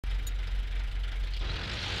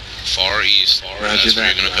Far east. Roger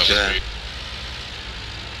that. You're gonna Roger cover. that.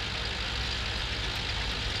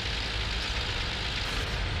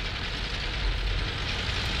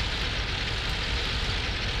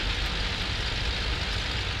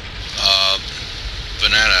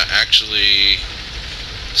 Banana, actually,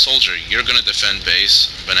 Soldier, you're gonna defend base.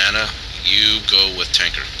 Banana, you go with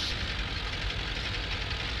Tanker.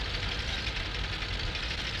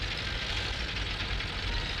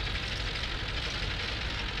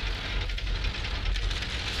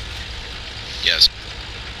 Yes.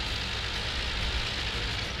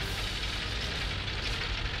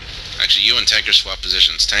 Actually, you and Tanker swap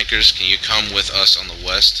positions. Tankers, can you come with us on the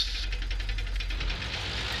west?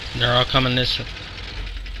 They're all coming this way.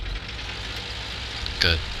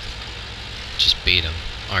 Good. Just beat him.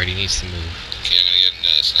 Already needs to move. Okay, I'm gonna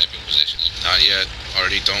get in sniping positions. Not yet.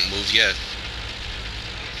 Already don't move yet.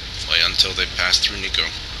 Play until they pass through Nico.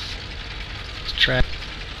 Trap.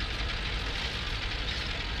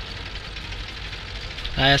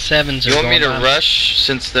 IS-7s are You want me to going rush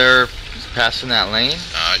since they're passing that lane?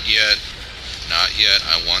 Not yet. Not yet.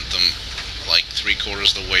 I want them like 3/4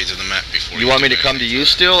 of the way to the map before You want me do to come to anything. you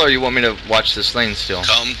still, or you want me to watch this lane still?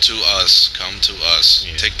 Come to us. Come to us.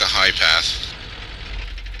 Yeah. Take the high path.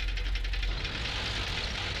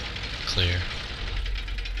 Clear.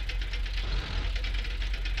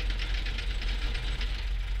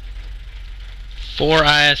 Four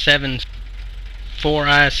IS-7s. 4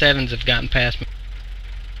 IS-7s have gotten past me.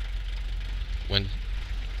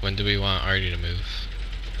 When do we want Artie to move?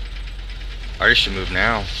 Artie should move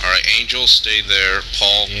now. Alright, Angel, stay there.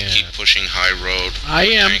 Paul, Yeah. keep pushing high road. I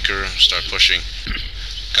am. Tanker, start pushing.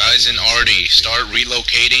 Guys in Artie, start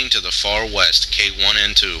relocating to the far west, K1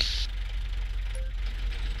 and 2.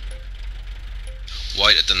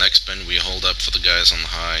 White, at the next bend, we hold up for the guys on the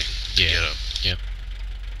high to get up. Yep.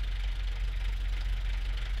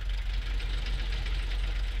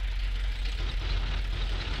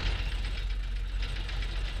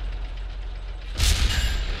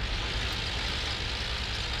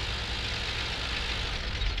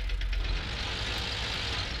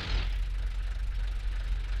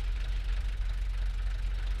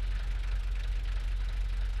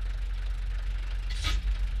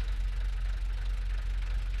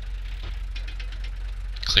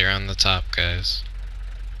 Clear on the top, guys.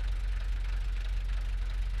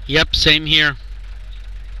 Yep, same here.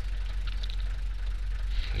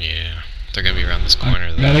 Yeah. They're gonna be around this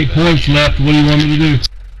corner though. Got 8 points left. What do you want me to do?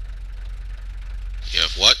 You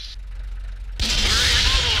have what?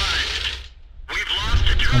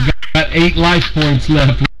 I've got 8 life points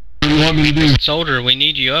left. What do you want me to do? Soldier, we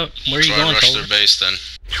need you up. Where are you Try and going, rush Soldier? their base then.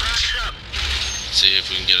 See if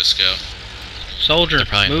we can get a scout. Soldier, They're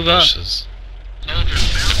probably in move the up. bushes.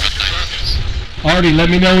 Artie, let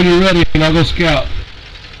me know when you're ready and I'll go scout.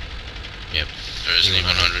 Yep. There's an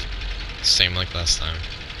E100. Same like last time.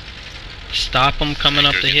 Stop them coming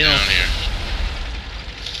up Tanker, the get hill. down here.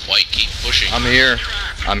 White, keep pushing. I'm here.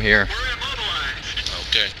 I'm here.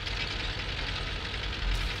 Okay.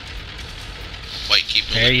 White, keep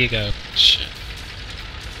moving. There you go. Shit.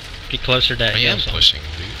 Get closer to that I hill. am Soldier. pushing,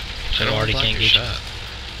 dude. So I don't Artie block can't your get you. shot.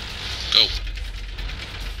 Go.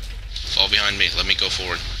 Fall behind me. Let me go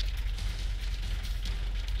forward.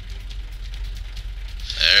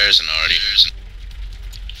 There's an Artie.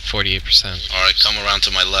 48%. Alright, come around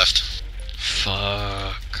to my left.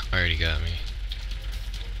 Fuck. Already got me.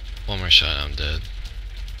 One more shot, I'm dead.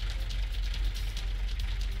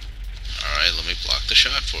 Alright, let me block the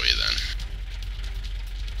shot for you then.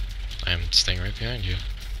 I'm staying right behind you.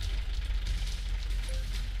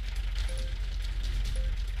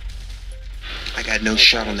 I got no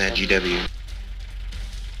shot on that GW.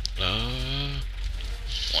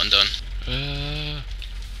 One done.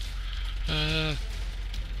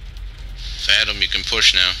 Phantom, you can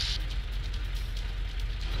push now.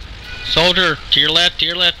 Soldier, to your left, to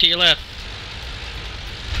your left, to your left.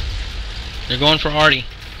 They're going for Artie.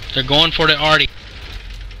 They're going for the Artie.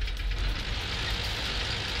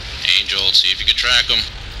 Angel, see if you can track them.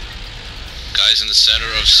 Guys in the center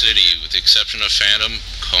of city, with the exception of Phantom,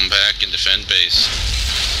 come back and defend base.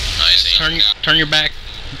 Nice, Angel. Turn your back.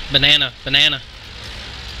 Banana, banana.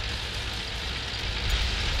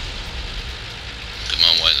 Come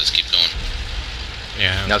on, White, let's keep going.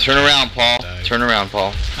 Yeah. Now turn around, Paul. Died. Turn around,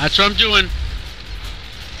 Paul. That's what I'm doing.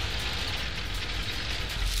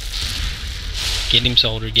 Get him,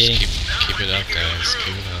 Soldier, get him. Keep it up, guys.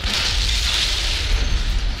 Keep it up.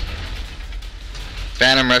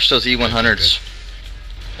 Phantom, rush those E100s.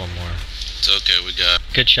 One more. It's okay, we got...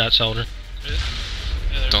 Good shot, Soldier.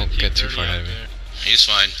 Don't get too far ahead of me. He's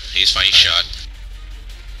fine. He's fine. He's shot.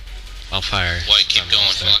 I'll fire. White, keep I'm going.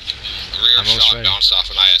 almost there. Rear I'm almost shot ready. bounced off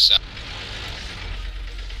an ISF.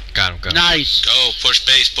 Got him, go. Nice. Go, push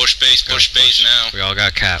base, push base, Go, push base now. We all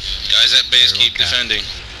got cap. Guys at base, Everyone keep cap. defending.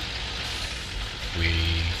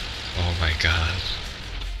 Oh my god.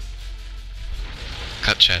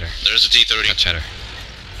 Cut cheddar. There's a T-30. Cut cheddar.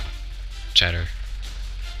 Cheddar.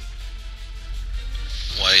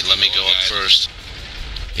 White, let me go up first.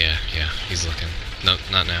 Yeah, he's looking. No,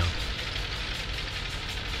 not now.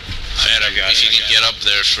 Phantom, if you can get up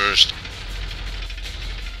there first.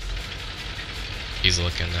 He's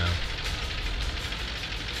looking now.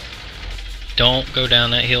 Don't go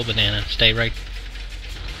down that hill, Banana. Stay right.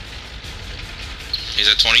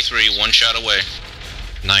 He's at 23, one shot away.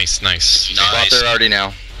 Nice. Nice. Go out there already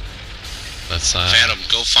now. Let's, Phantom,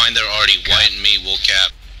 go find their Artie. White and me will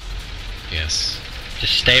cap. yes.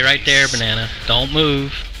 Just stay right there, Banana. Don't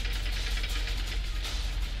move.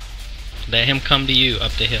 Let him come to you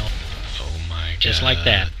up the hill. Oh my god. Just like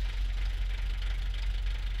that.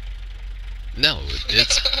 No,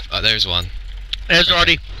 it's, there's one. There's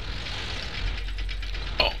already.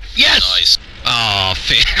 Oh, Yes! nice. Oh,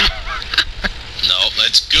 Phantom. No,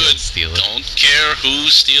 that's good. Steal it. Don't care who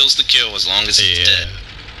steals the kill as long as it's dead.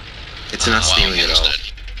 It's not stealing wow, at almost all. dead.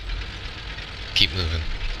 Keep moving.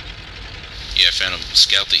 Yeah, Phantom,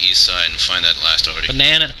 scout the east side and find that last Artie.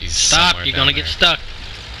 Banana, He's stop. somewhere You're down gonna get there. stuck.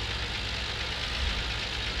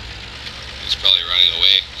 He's probably running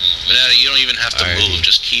away. Banana, you don't even have to Alrighty. move.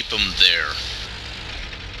 Just keep him there.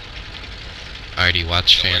 Alrighty,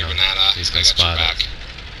 watch Don't worry, Phantom. Banana. He's I gonna got your spot back. it.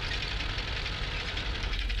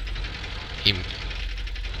 He,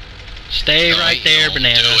 Stay right there, Don't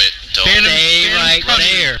Banana. do it. Don't. Phantom, Stay Phantom's right coming.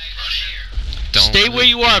 there. don't Stay where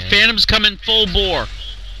you are. man. Phantom's coming full bore.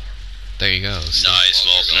 There you go. See? Nice,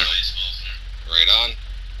 Oh, they're Volkner. going. Right on.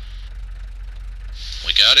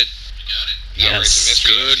 We got it. Now we're Yes.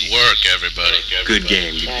 into mystery. Good work, everybody. Good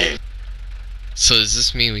game, good game. So does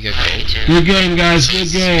this mean we get gold? Good game, guys.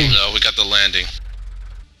 Good game. No, we got the landing.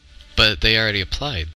 But they already applied.